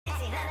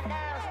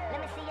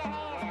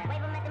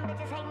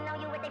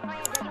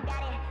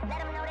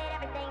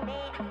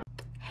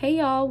Hey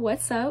y'all,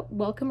 what's up?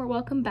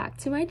 Welcome back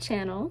to my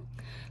channel.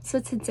 So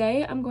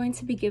today I'm going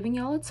to be giving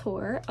y'all a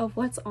tour of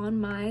what's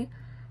on my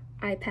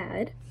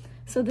iPad.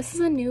 So this is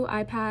a new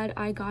iPad.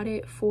 I got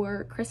it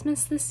for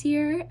Christmas this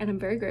year and I'm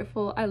very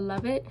grateful. I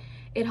love it.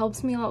 It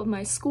helps me a lot with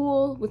my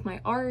school, with my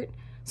art.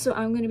 So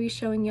I'm going to be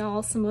showing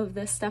y'all some of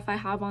the stuff I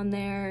have on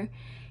there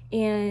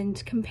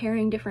and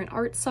comparing different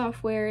art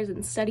softwares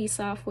and study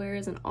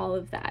softwares and all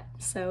of that.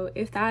 So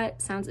if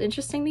that sounds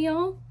interesting to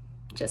y'all,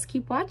 just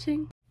keep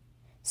watching.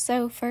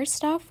 So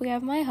first off, we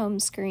have my home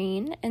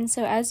screen, and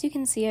so as you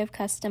can see, I've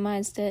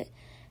customized it,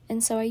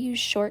 and so I use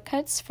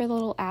shortcuts for the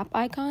little app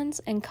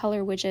icons and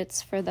color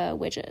widgets for the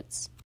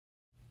widgets.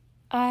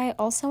 I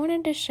also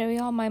wanted to show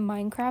y'all my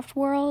Minecraft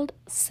world.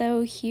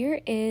 So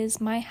here is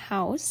my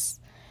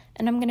house,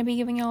 and I'm going to be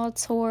giving y'all a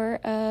tour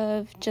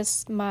of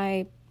just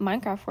my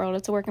Minecraft world.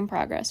 It's a work in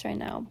progress right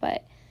now,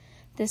 but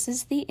this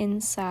is the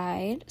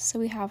inside. So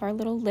we have our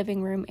little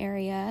living room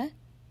area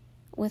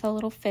with a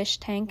little fish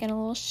tank and a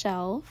little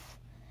shelf.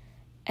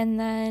 And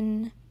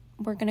then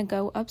we're gonna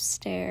go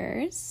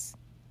upstairs,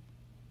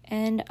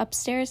 and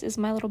upstairs is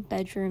my little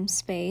bedroom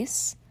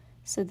space.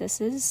 So this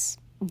is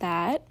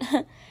that.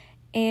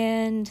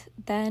 And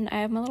then I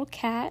have my little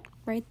cat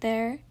right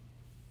there,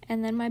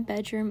 and then my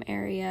bedroom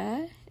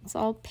area. It's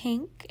all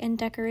pink and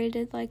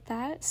decorated like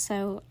that,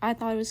 so I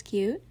thought it was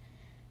cute.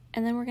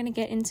 And then we're gonna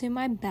get into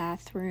my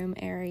bathroom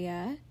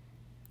area,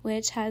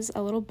 which has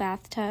a little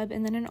bathtub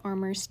and then an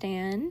armor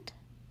stand.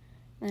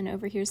 And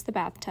over here's the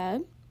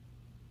bathtub.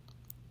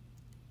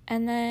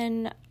 And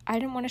then I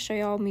didn't want to show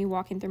y'all me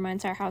walking through my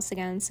entire house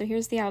again, so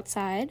here's the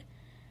outside.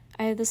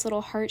 I have this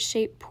little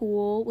heart-shaped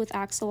pool with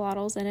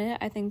axolotls in it.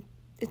 I think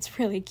it's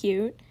really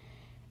cute.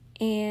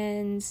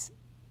 And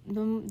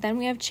then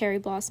we have cherry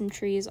blossom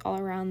trees all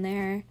around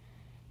there.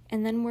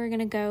 And then we're going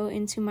to go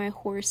into my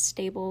horse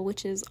stable,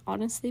 which is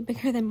honestly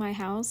bigger than my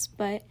house,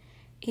 but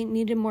it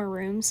needed more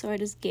room, so I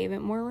just gave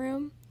it more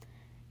room.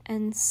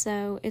 And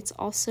so it's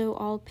also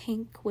all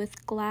pink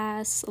with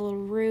glass, a little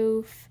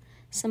roof,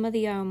 some of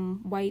the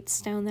white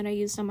stone that I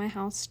used on my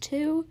house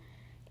too,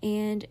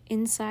 and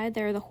inside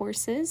there are the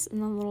horses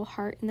and the little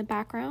heart in the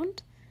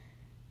background.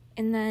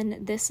 And then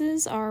this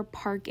is our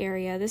park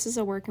area. This is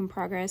a work in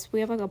progress.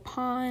 We have like a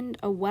pond,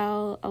 a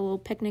well, a little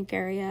picnic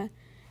area,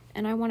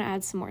 and I want to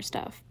add some more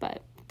stuff,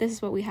 but this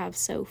is what we have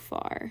so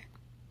far.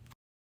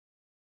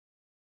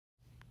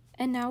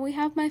 And now we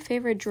have my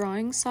favorite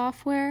drawing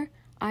software,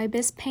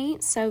 Ibis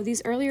Paint. So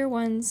these earlier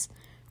ones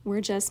were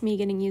just me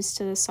getting used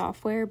to the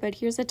software, but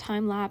here's a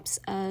time lapse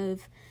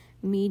of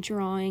me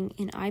drawing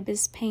in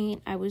Ibis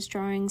Paint. I was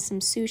drawing some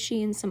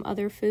sushi and some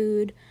other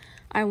food.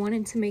 I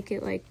wanted to make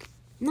it like,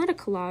 not a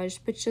collage,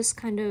 but just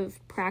kind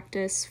of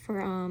practice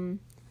for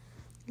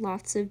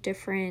lots of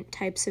different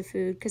types of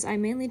food, because I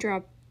mainly draw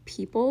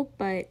people,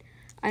 but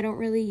I don't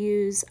really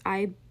use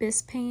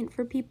Ibis Paint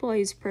for people. I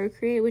use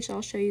Procreate, which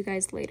I'll show you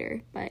guys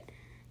later, but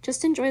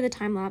just enjoy the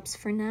time lapse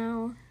for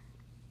now.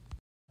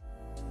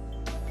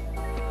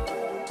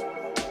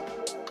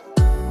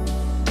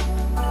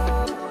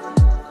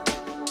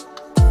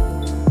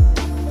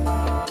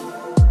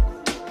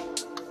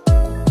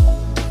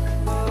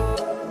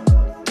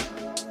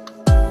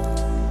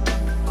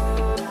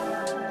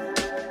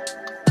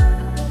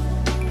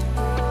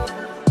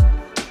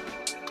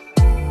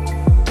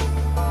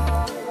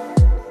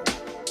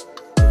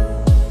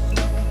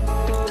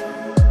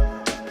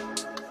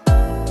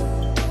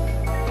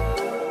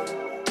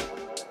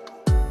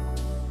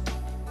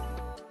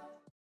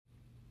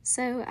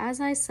 So as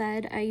I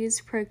said, I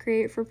use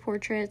Procreate for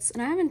portraits,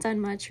 and I haven't done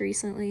much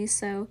recently,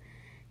 so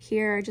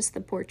here are just the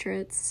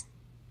portraits.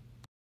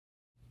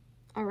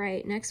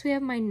 Alright, next we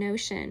have my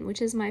Notion, which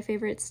is my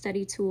favorite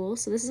study tool.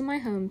 So this is my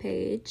home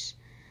page.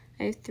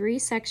 I have 3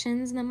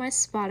 sections and then my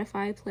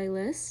Spotify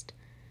playlist.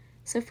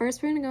 So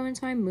first we're going to go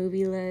into my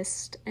movie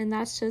list, and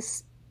that's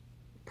just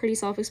pretty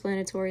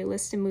self-explanatory,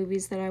 list of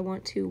movies that I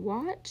want to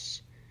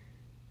watch.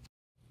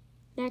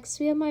 Next,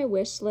 we have my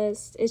wish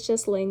list. It's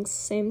just links,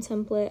 same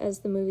template as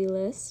the movie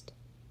list.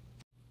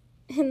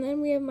 And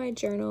then we have my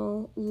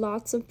journal,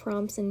 lots of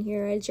prompts in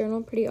here. I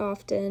journal pretty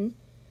often,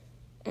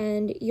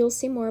 and you'll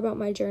see more about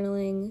my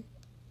journaling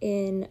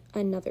in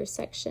another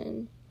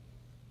section.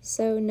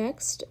 So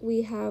next,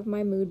 we have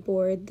my mood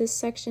board. This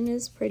section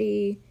is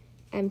pretty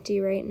empty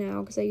right now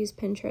because I use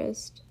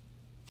Pinterest.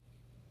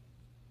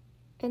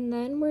 And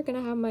then we're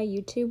going to have my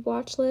YouTube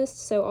watch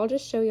list, so I'll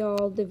just show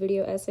y'all the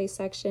video essay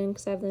section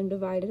because I have them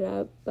divided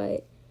up,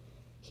 but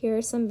here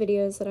are some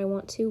videos that I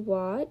want to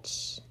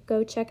watch.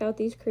 Go check out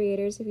these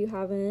creators if you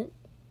haven't.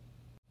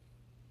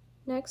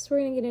 Next,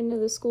 we're going to get into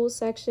the school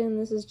section.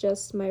 This is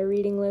just my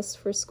reading list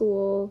for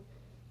school.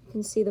 You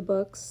can see the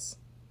books.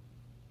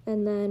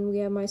 And then we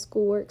have my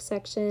schoolwork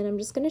section. I'm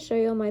just going to show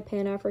you all my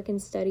Pan-African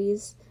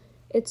studies.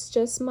 It's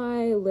just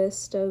my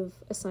list of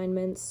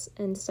assignments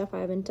and stuff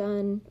I haven't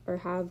done or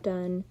have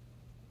done.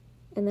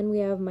 And then we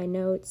have my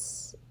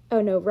notes.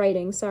 Oh no,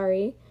 writing,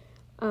 sorry.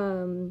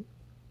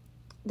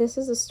 This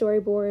is a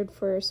storyboard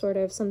for sort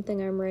of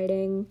something I'm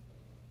writing.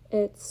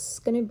 It's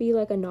gonna be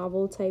like a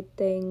novel type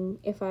thing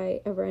if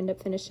I ever end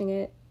up finishing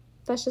it.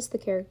 that's just the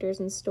characters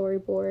and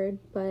storyboard.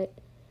 But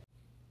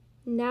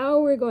now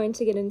we're going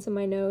to get into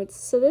my notes.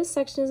 So this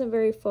section isn't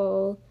very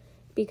full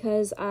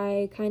because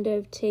I kind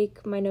of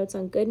take my notes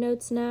on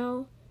GoodNotes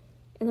now.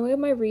 And then we have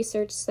my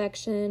research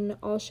section.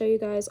 I'll show you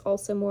guys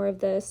also more of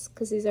this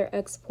because these are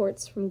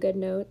exports from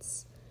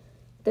GoodNotes.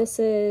 This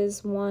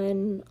is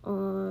one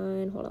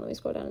on, hold on, let me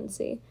scroll down and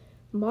see.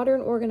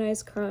 Modern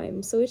organized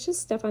crime. So it's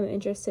just stuff I'm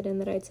interested in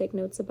that I take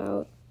notes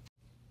about.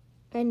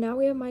 And now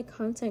we have my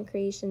content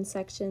creation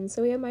section.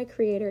 So we have my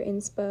creator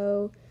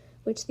inspo,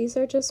 which these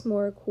are just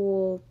more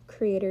cool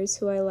creators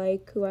who I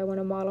like, who I want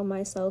to model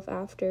myself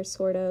after,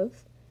 sort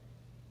of.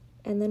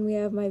 And then we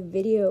have my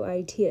video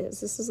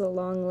ideas. This is a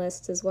long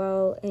list as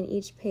well, and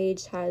each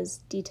page has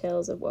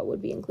details of what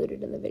would be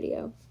included in the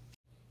video.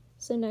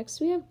 So next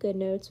we have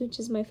GoodNotes, which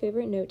is my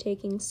favorite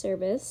note-taking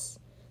service.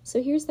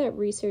 So here's that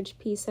research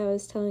piece I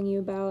was telling you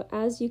about.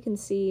 As you can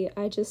see,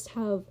 I just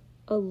have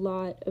a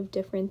lot of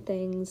different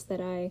things that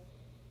I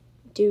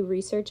do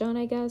research on,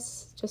 I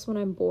guess, just when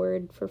I'm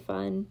bored for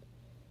fun.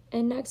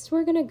 And next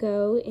we're gonna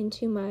go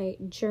into my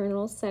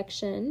journal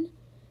section.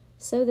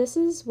 So this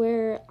is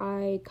where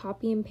I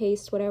copy and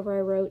paste whatever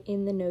I wrote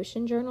in the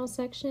Notion journal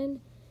section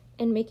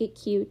and make it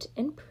cute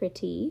and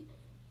pretty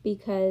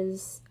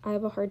because I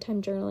have a hard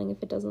time journaling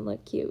if it doesn't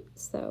look cute.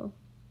 So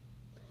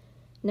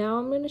now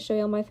I'm going to show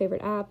you all my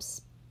favorite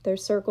apps. They're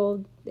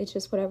circled. It's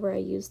just whatever I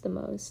use the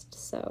most.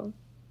 So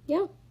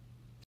yeah.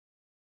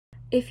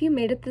 If you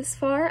made it this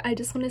far, I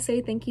just want to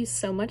say thank you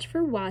so much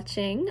for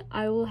watching.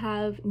 I will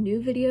have new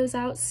videos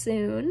out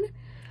soon.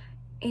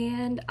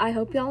 And I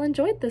hope y'all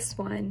enjoyed this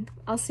one.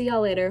 I'll see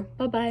y'all later.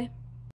 Bye-bye.